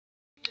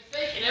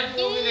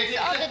these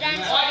are the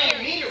dinosaur I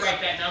didn't mean to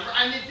write that number.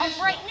 I meant this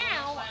right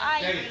now,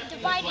 I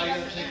divided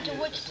them into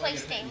which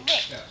place they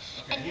lived.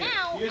 And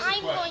now,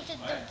 I'm going to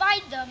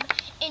divide them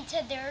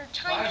into their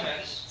time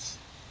periods.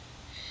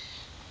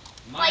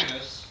 Like,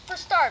 for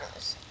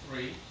starters,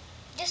 3.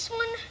 this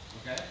one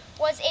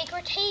was a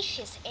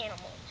Cretaceous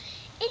animal.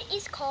 It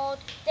is called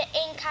the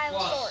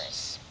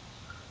Ankylosaurus.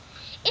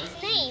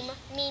 Its name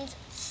means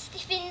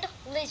stiffened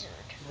lizard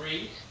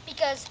 3.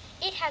 because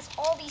it has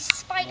all these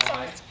spikes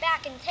on its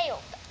back and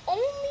tail.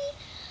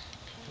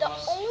 The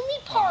only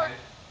part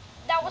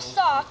that was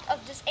soft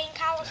of this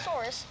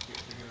Ankylosaurus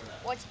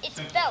was its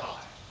belly,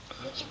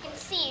 which you can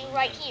see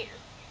right here.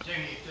 The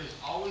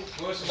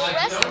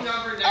rest of it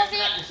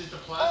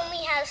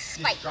only has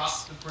spikes.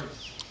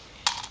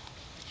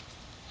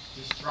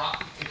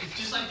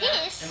 Just like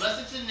that. This unless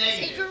it's a is a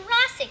negative.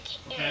 Jurassic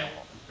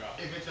animal.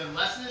 If it's a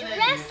less than a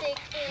Jurassic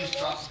negative, just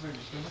drop animals the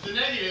fringes. If it's a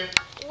negative,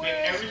 make were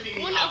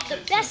everything one of the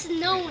best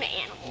known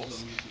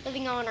animals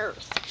living on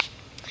Earth.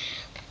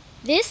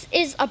 This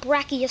is a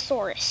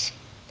Brachiosaurus.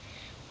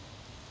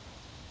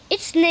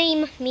 Its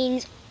name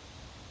means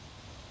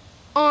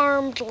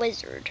armed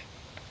lizard.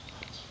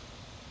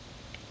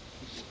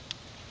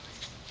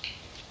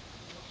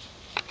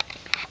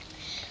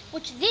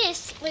 Which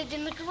this lived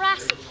in the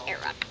Jurassic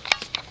era.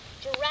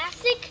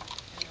 Jurassic,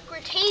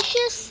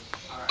 Cretaceous,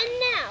 and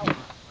now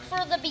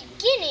for the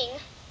beginning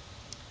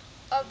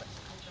of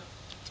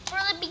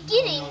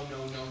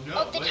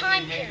the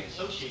time period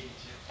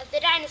of the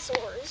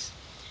dinosaurs,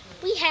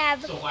 we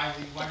have the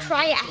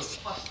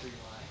Triassic.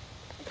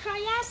 The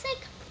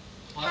Triassic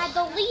had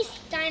the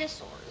least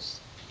dinosaurs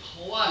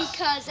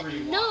because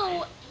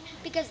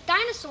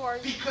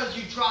dinosaurs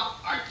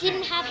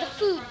didn't have the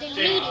food they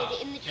needed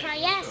in the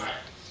Triassic.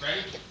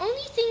 The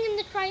only thing in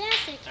the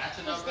Triassic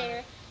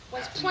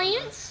was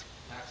plants,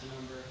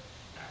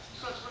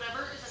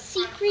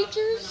 sea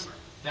creatures,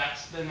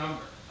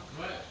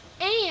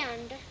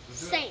 and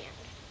sand.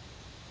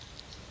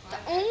 The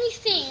only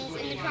things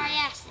in the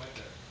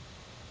Triassic.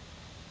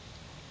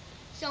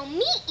 So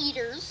meat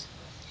eaters,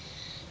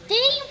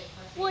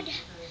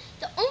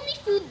 the only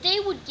food they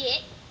would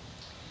get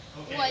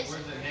was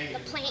the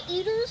plant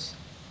eaters,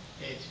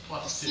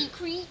 the sea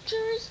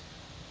creatures,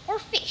 or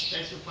fish.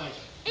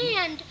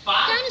 And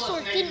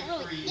dinosaurs didn't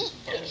really eat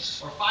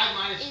fish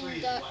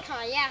in the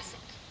Triassic.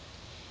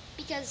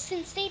 Because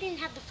since they didn't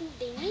have the food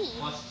they need,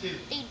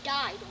 they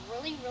died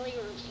really, really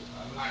early.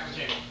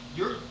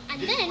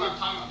 And then,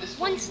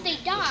 once they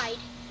died,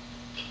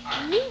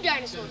 new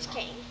dinosaurs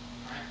came.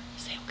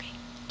 Say okay.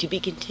 To be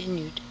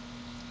continued.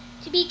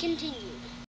 To be continued.